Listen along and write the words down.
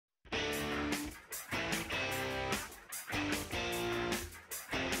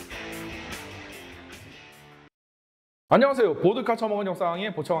안녕하세요. 보드카 처먹은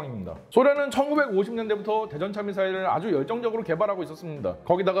역사왕의 보차왕입니다. 소련은 1950년대부터 대전차 미사일을 아주 열정적으로 개발하고 있었습니다.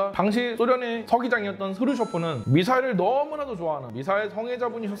 거기다가 당시 소련의 서기장이었던 흐르쇼프는 미사일을 너무나도 좋아하는 미사일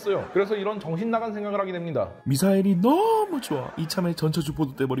성애자분이셨어요. 그래서 이런 정신나간 생각을 하게 됩니다. 미사일이 너무 좋아. 이참에 전차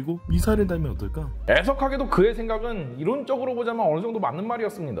주포도 떼버리고 미사일을 달면 어떨까? 애석하게도 그의 생각은 이론적으로 보자면 어느 정도 맞는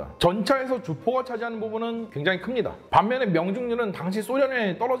말이었습니다. 전차에서 주포가 차지하는 부분은 굉장히 큽니다. 반면에 명중률은 당시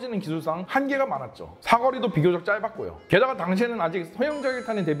소련에 떨어지는 기술상 한계가 많았죠. 사거리도 비교적 짧았고요. 게다가 당시에는 아직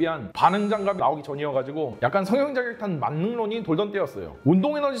성형자격탄에 대비한 반응장갑이 나오기 전이어가지고 약간 성형자격탄 만능론이 돌던 때였어요.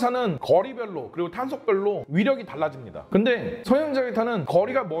 운동에너지차는 거리별로 그리고 탄속별로 위력이 달라집니다. 근데 성형자격탄은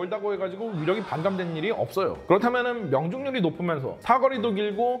거리가 멀다고 해가지고 위력이 반감된 일이 없어요. 그렇다면 명중률이 높으면서 사거리도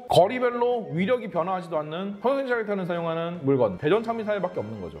길고 거리별로 위력이 변화하지도 않는 성형자격탄을 사용하는 물건, 대전차 미사일밖에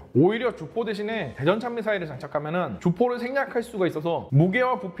없는 거죠. 오히려 주포 대신에 대전차 미사일을 장착하면 주포를 생략할 수가 있어서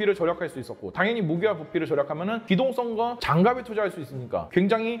무게와 부피를 절약할 수 있었고, 당연히 무게와 부피를 절약하면 기동성 장갑에 투자할 수 있으니까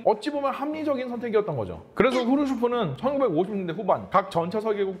굉장히 어찌 보면 합리적인 선택이었던 거죠. 그래서 후르쇼프는 1950년대 후반 각 전차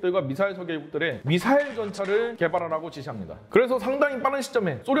설계국들과 미사일 설계국들의 미사일 전차를 개발하라고 지시합니다. 그래서 상당히 빠른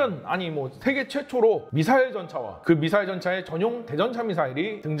시점에 소련, 아니 세계 최초로 미사일 전차와 그 미사일 전차의 전용 대전차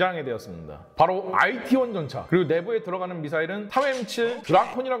미사일이 등장하게 되었습니다. 바로 IT-1 전차, 그리고 내부에 들어가는 미사일은 3M7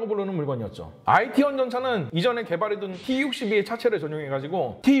 드라콘이라고 부르는 물건이었죠. IT-1 전차는 이전에 개발해둔 T-62의 차체를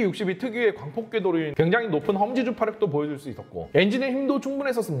전용해가지고 T-62 특유의 광폭 궤도를 굉장히 높은 험지 주파력도 보여줄 수 있었고, 엔진의 힘도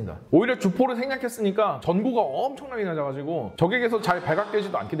충분했었습니다. 오히려 주포를 생략했으니까 전구가 엄청나게 낮아가지고 적에게서 잘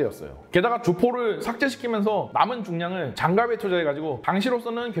발각되지도 않게 되었어요. 게다가 주포를 삭제시키면서 남은 중량을 장갑에 투자해가지고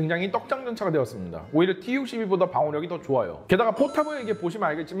당시로서는 굉장히 떡장 전차가 되었습니다. 오히려 T-62보다 방어력이 더 좋아요. 게다가 포탑을 이게 보시면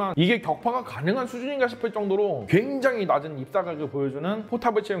알겠지만 이게 격파가 가능한 수준인가 싶을 정도로 굉장히 낮은 입사각을 보여주는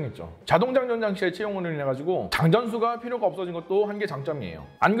포탑을 채용했죠. 자동장전 장치에 채용을 해가지고 장전수가 필요가 없어진 것도 한 개 장점이에요.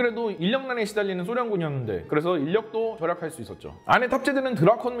 안 그래도 인력난에 시달리는 소련군이었는데 그래서 인력도 절약할 수 있었죠. 안에 탑재되는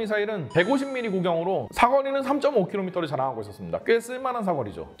드라콘 미사일은 150mm 구경으로 사거리는 3.5km를 자랑하고 있었습니다. 꽤 쓸만한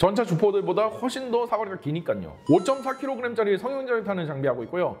사거리죠. 전차 주포들보다 훨씬 더 사거리가 기니까요. 5.4kg짜리 성형자격탄을 장비하고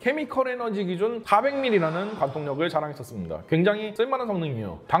있고요. 케미컬 에너지 기준 400mm라는 관통력을 자랑했었습니다. 굉장히 쓸만한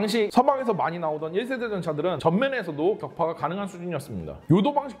성능이에요. 당시 서방에서 많이 나오던 1세대 전차들은 전면에서도 격파가 가능한 수준이었습니다.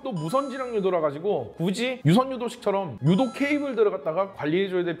 유도 방식도 무선지령 유도라 가지고 굳이 유선 유도식처럼 유도 케이블 들어갔다가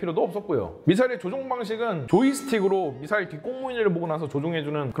관리해줘야 될 필요도 없었고요. 미사일의 조종 방식은 조이스틱으로 미사일 뒷공무니를 보고 나서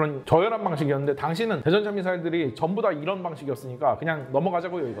조종해주는 그런 저열한 방식이었는데, 당시는 대전차 미사일들이 전부 다 이런 방식이었으니까 그냥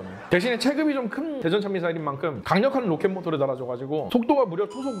넘어가자고요. 이거는 대신에 체급이 좀 큰 대전차 미사일인 만큼 강력한 로켓 모터를 달아줘가지고 속도가 무려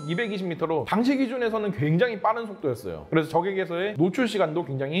초속 220m로 당시 기준에서는 굉장히 빠른 속도였어요. 그래서 적에게서의 노출 시간도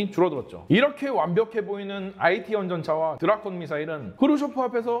굉장히 줄어들었죠. 이렇게 완벽해 보이는 IT-1 전차와 드라콘 미사일은 흐르쇼프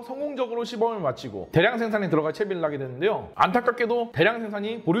앞에서 성공적으로 시범을 마치고 대량 생산에 들어갈 채비를 하게 되는데요. 안타깝게도 대량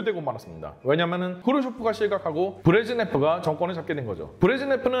생산이 보류되고 말았습니다. 왜냐면은 흐르쇼프가 실각하고 브레즈네프가 정권을 잡게 된 거죠.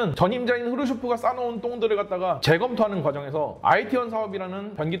 브레즈네프는 전임자인 흐르쇼프가 쌓아놓은 똥들을 갖다가 재검토하는 과정에서 IT-1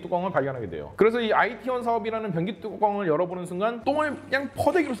 사업이라는 변기 뚜껑을 발견하게 돼요. 그래서 이 IT-1 사업이라는 변기 뚜껑을 열어보는 순간 똥을 그냥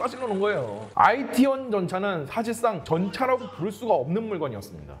퍼대기로 싸질러 놓은 거예요. IT-1 전차는 사실상 전차라고 부를 수가 없는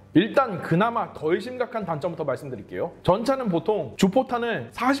물건이었습니다. 일단 그나마 덜 심각한 단점부터 말씀드릴게요. 전차는 보통 주포탄을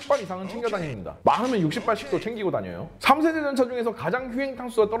 40발 이상은 챙겨 다닙니다. 많으면 60발씩도 챙기고 다녀요. 3세대 전차 중에서 가장 휴행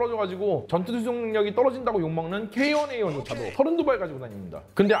탕수가 떨어져가지고 전투 수송 능력이 떨어진다고 욕먹는 K1A1조차도 32발 가지고 다닙니다.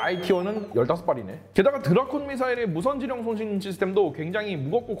 근데 IT-1은 15발이네. 게다가 드라콘 미사일의 무선지령 송신 시스템도 굉장히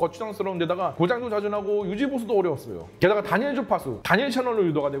무겁고 거추장스러운 데다가 고장도 자주 나고 유지보수도 어려웠어요. 게다가 단일 주파수, 단일 채널로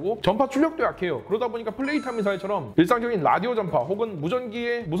유도가 되고 전파 출력도 약해요. 그러다 보니까 플레이타 미사일처럼 일상적인 라디오 전파 혹은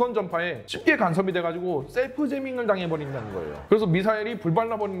무전기의 무선 전파에 쉽게 간섭이 돼가지고 셀프 제밍을 당해버린다는 거예요. 그래서 미사일이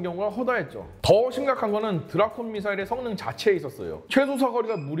불발라버리는 경우가 허다했죠. 더 심각한 거는 드라콘 미사일의 성능 자체에 있었어요. 최소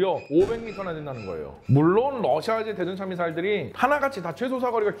사거리가 무려 500m나 된다는 거예요. 물론 러시아제 대전차 미사일들이 하나같이 다 최소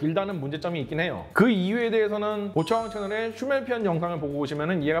사거리가 길다는 문제점이 있긴 해요. 그 이유에 대해서는 보차왕 채널의 슈멜피안 영상을 보고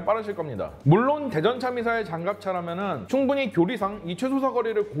오시면 이해가 빠르실 겁니다. 물론 대전차 미사일 장갑차라면 충분히 교리상 이 최소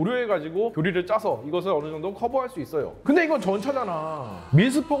사거리를 고려해가지고 교리를 짜서 이것을 어느 정도 커버할 수 있어요. 근데 이건 전차잖아.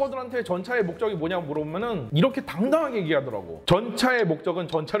 밀스퍼거들한테 전차의 목적이 뭐냐고 물어보면 이렇게 당당하게 얘기하더라고. 전차의 목적은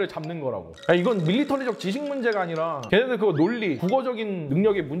전차를 잡는 거라고. 이건 밀리터리적 지식 문제가 아니라 걔네들 그거 논리, 국어적인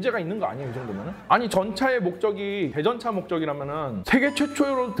능력에 문제가 있는 거 아니에요, 이 정도면은? 아니 전차의 목적이 대전차 목적이라면은 세계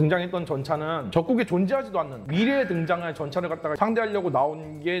최초로 등장했던 전차는 적국에 존재하지도 않는 미래에 등장할 전차를 갖다가 상대하려고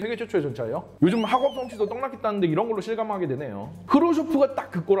나온 게 세계 최초의 전차예요? 요즘 학업 성취도 떡락했다는데 이런 걸로 실감하게 되네요. 흐르쇼프가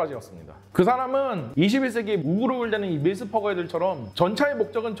딱 그 꼬라지였습니다. 그 사람은 21세기 우글우글대는 이 밀스퍼거 애들처럼 전차의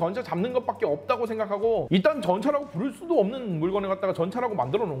목적은 전차 잡는 것밖에 없다고 생각하고 일단 전차라고 부를 수도 없는 물건을 갖다가 전차라고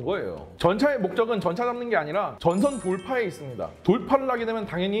만들어 놓은 거예요. 전차의 목적은 전차 잡는 게 아니라 전선 돌파에 있습니다. 돌파를 하게 되면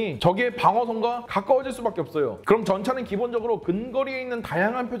당연히 적의 방어선과 가까워질 수밖에 수밖에 없어요. 그럼 전차는 기본적으로 근거리에 있는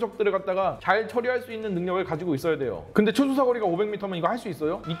다양한 표적들을 갖다가 잘 처리할 수 있는 능력을 가지고 있어야 돼요. 근데 최소 사거리가 500m면 이거 할 수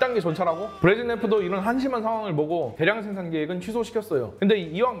있어요? 이딴 게 전차라고? 브레즈네프도 이런 한심한 상황을 보고 대량 생산 계획은 취소시켰어요. 근데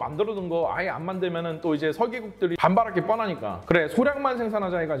이왕 만들어둔 거 아예 안 만들면은 또 이제 설계국들이 반발할 게 뻔하니까 그래 소량만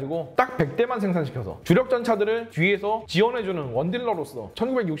생산하자 해가지고 딱 100대만 생산시켜서 주력 전차들을 뒤에서 지원해주는 원딜러로서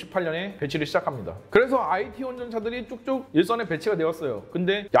 1968년에 배치를 시작합니다. 그래서 IT-1 전차들이 쭉쭉 일선에 배치가 되었어요.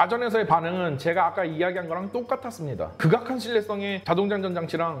 근데 야전에서의 반응은 제가 아까 이야기한 거랑 똑같았습니다. 극악한 신뢰성의 자동장전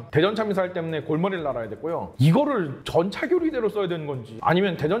장치랑 대전차 미사일 때문에 골머리를 날아야 됐고요. 이거를 전차 교리대로 써야 되는 건지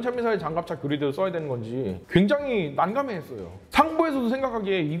아니면 대전차 미사일 장갑차 교리대로 써야 되는 건지 굉장히 난감해했어요. 상부에서도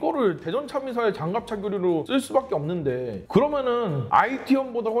생각하기에 이거를 대전차 미사일 장갑차 교리로 쓸 수밖에 없는데 그러면은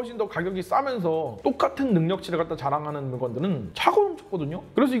IT-1보다 훨씬 더 가격이 싸면서 똑같은 능력치를 갖다 자랑하는 물건들은 차고 넘쳤거든요.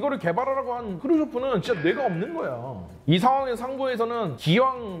 그래서 이거를 개발하라고 한 크루쇼프는 진짜 뇌가 없는 거야. 이 상황의 상부에서는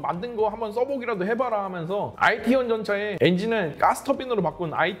기왕 만든 거 한번 써보기라도 해봐라 하면서 IT-1 전차의 엔진을 가스터빈으로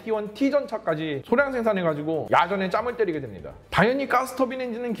바꾼 IT-1T 전차까지 소량 생산해가지고 야전에 짬을 때리게 됩니다. 당연히 가스터빈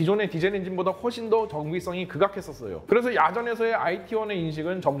엔진은 기존의 디젤 엔진보다 훨씬 더 정비성이 극악했었어요. 그래서 야전에서의 IT-1의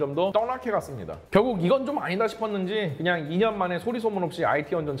인식은 점점 더 떠나게 갔습니다. 결국 이건 좀 아니다 싶었는지 그냥 2년 만에 소리 소문 없이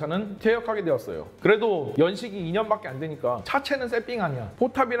IT-1 전차는 퇴역하게 되었어요. 그래도 연식이 2년밖에 안 되니까 차체는 세핑 아니야.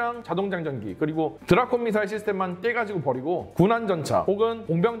 포탑이랑 자동장전기 그리고 드라콘 미사일 시스템만 떼가지고 버리고 군안전차 혹은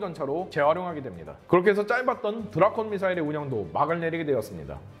공병전차로 재활용하게 됩니다. 그렇게 해서 짧았던 드라콘 미사일의 운영도 막을 내리게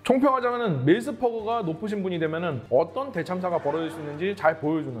되었습니다. 총평하자면 밀스퍼그가 높으신 분이 되면 어떤 대참사가 벌어질 수 있는지 잘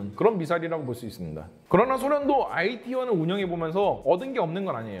보여주는 그런 미사일이라고 볼 수 있습니다. 그러나 소련도 IT-1을 운영해보면서 얻은 게 없는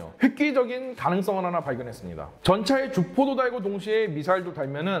건 아니에요. 획기적인 가능성을 하나 발견했습니다. 전차에 주포도 달고 동시에 미사일도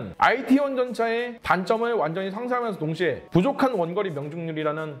달면은 IT-1 전차의 단점을 완전히 상쇄하면서 동시에 부족한 원거리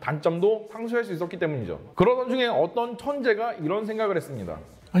명중률이라는 단점도 상쇄할 수 있었기 때문이죠. 그러던 중에 어떤 천재가 이런 생각을 했습니다.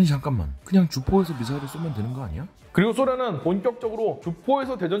 아니 잠깐만, 그냥 주포에서 미사일을 쏘면 되는 거 아니야? 그리고 소련은 본격적으로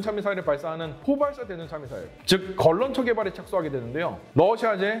주포에서 대전차 미사일을 발사하는 포발사 대전차 미사일, 즉 걸런처 개발에 착수하게 되는데요.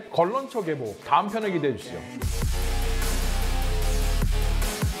 러시아제 걸런처 개보 다음 편을 기대해 주시죠.